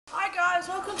guys,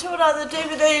 welcome to another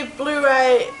DVD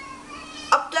Blu-ray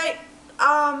update.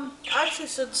 I actually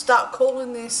should start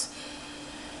calling this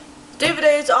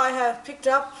DVDs I have picked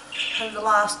up over the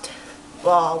last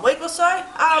week or so.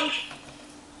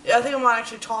 Yeah, I think I might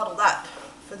actually title that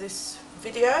for this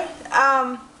video.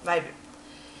 Maybe.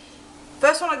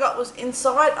 First one I got was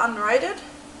Inside, underrated.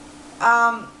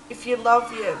 If you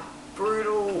love your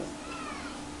brutal,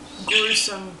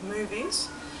 gruesome movies,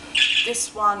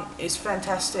 this one is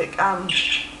fantastic.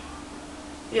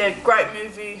 Yeah, great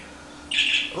movie.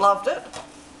 Loved it.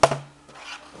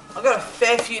 I've got a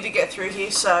fair few to get through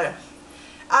here, so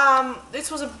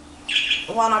this was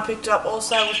one I picked up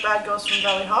also with Bad Girls from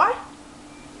Valley High.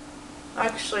 I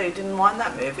actually didn't mind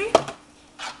that movie.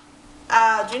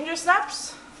 Ginger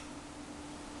Snaps.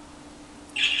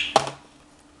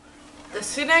 The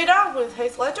Sin Eater with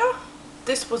Heath Ledger.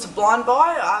 This was a blind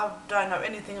buy. I don't know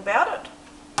anything about it.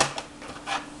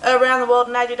 Around the World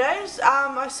in 80 Days.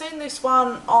 I seen this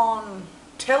one on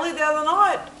telly the other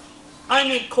night. I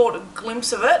only caught a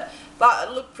glimpse of it, but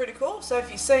it looked pretty cool. So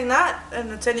if you've seen that and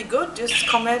it's any good, just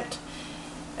comment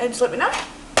and just let me know.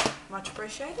 Much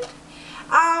appreciated.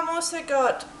 Also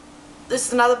got, this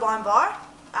is another blind buy.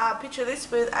 Picture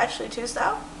this with Ashley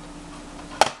Tisdale.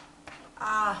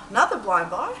 Another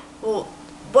blind buy. Well,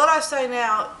 what I say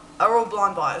now are all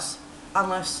blind buys,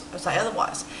 unless I say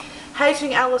otherwise.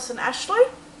 Hating Alice and Ashley.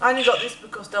 I only got this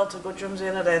because Delta Goodrum's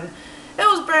in it and it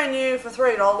was brand new for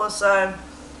 $3, so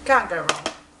can't go wrong.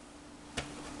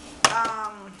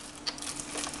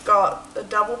 Got the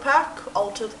double pack,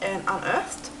 Altered and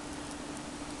Unearthed.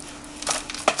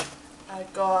 I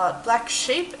got Black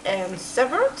Sheep and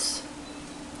Severance.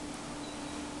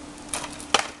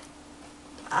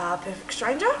 Perfect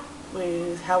Stranger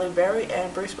with Halle Berry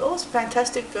and Bruce Willis.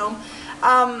 Fantastic film.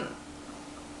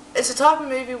 It's a type of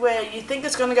movie where you think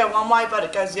it's going to go one way, but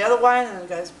it goes the other way, and then it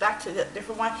goes back to the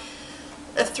different way.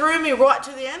 It threw me right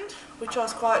to the end, which I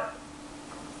was quite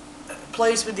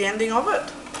pleased with the ending of it.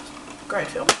 Great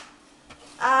film.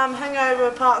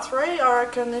 Hangover Part 3. I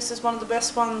reckon this is one of the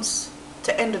best ones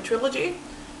to end a trilogy.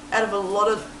 Out of a lot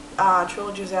of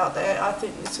trilogies out there, I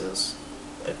think this is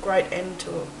a great end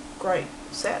to a great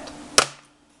set.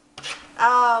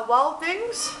 Wild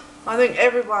Things. I think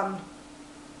everyone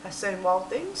has seen Wild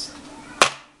Things.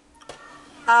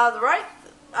 The Wraith.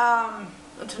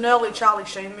 It's an early Charlie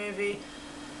Sheen movie.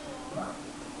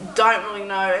 Don't really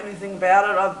know anything about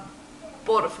it. I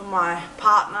bought it for my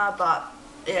partner, but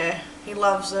yeah, he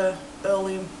loves the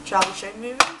early Charlie Sheen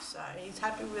movies, so he's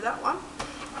happy with that one.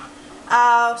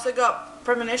 Also got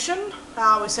Premonition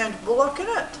with Sandra Bullock in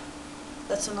it.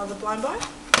 That's another blind buy.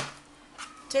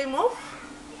 Teen Wolf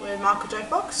with Michael J.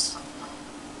 Fox.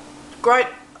 Great,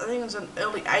 I think it was an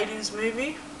early 80s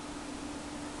movie.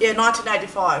 Yeah,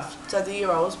 1985, so the year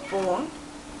I was born.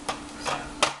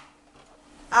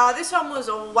 This one was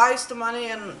a waste of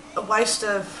money and a waste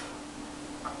of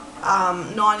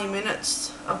 90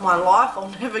 minutes of my life. I'll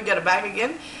never get it back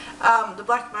again. The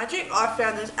Black Magic, I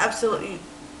found this absolutely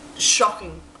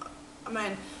shocking. I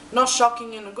mean, not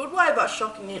shocking in a good way, but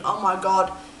shocking in, oh my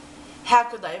god, how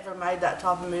could they ever made that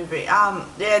type of movie? Yeah,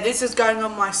 this is going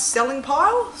on my selling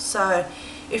pile, so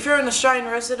if you're an Australian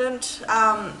resident,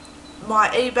 my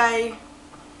eBay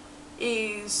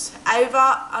is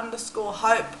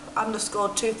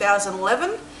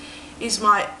Ava_Hope_2011 is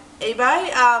my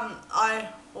eBay. I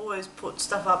always put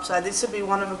stuff up, so this will be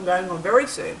one of them going on very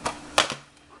soon.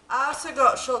 I also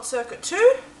got Short Circuit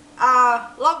 2.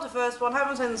 Loved the first one,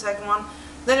 haven't seen the second one.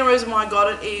 The only reason why I got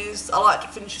it is I like to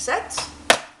finish the sets.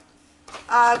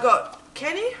 I got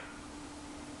Kenny,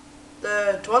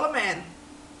 the Dweller Man,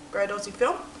 great Aussie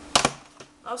film.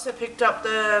 I also picked up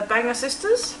the Banger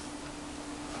Sisters.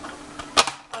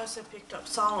 I also picked up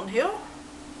Silent Hill.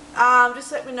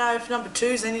 Just let me know if number 2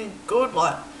 is any good,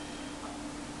 like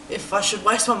if I should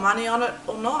waste my money on it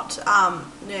or not.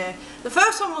 Yeah, the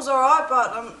first one was alright,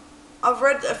 but I've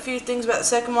read a few things about the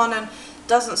second one and it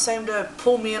doesn't seem to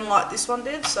pull me in like this one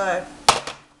did. So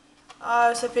I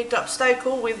also picked up Stay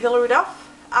Cool with Hilary Duff.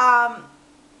 I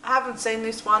haven't seen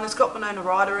this one. It's got Winona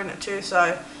Ryder in it too,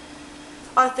 so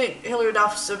I think Hilary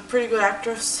Duff's a pretty good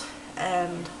actress,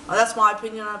 and that's my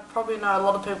opinion. I probably know a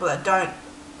lot of people that don't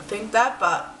think that,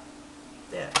 but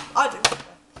yeah, I do.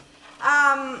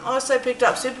 I also picked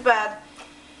up Superbad.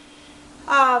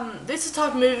 This is the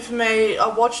type of movie for me. I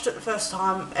watched it the first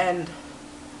time and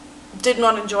did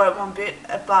not enjoy it one bit,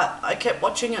 but I kept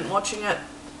watching it,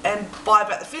 and by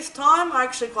about the 5th time, I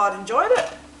actually quite enjoyed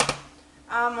it.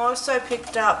 I also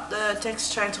picked up the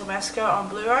Texas Chainsaw Massacre on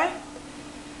Blu-ray.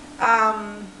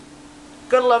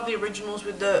 Gotta love the originals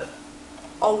with the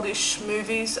oldish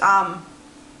movies.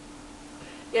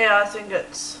 Yeah, I think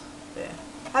it's, yeah,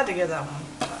 had to get that one.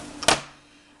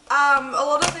 A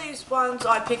lot of these ones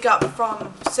I pick up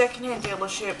from second-hand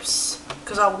dealerships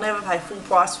because I will never pay full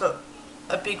price for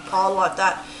a big pile like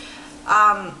that.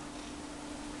 I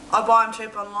buy them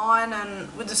cheap online,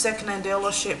 and with the second-hand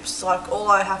dealerships, like, all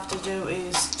I have to do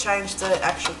is change the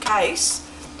actual case,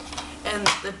 and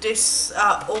the discs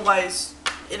are always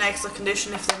in excellent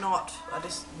condition. If they're not, I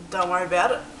just don't worry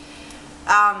about it.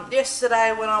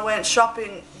 Yesterday when I went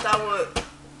shopping, they were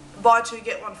buy two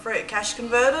get one free at Cash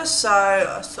Converters, so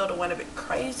I sort of went a bit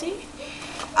crazy.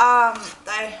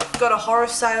 They got a horror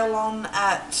sale on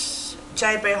at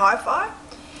JB Hi-Fi,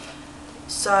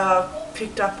 so I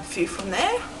picked up a few from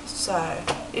there. So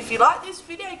if you like this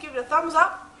video, give it a thumbs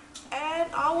up, and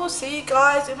I will see you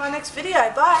guys in my next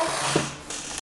video. Bye!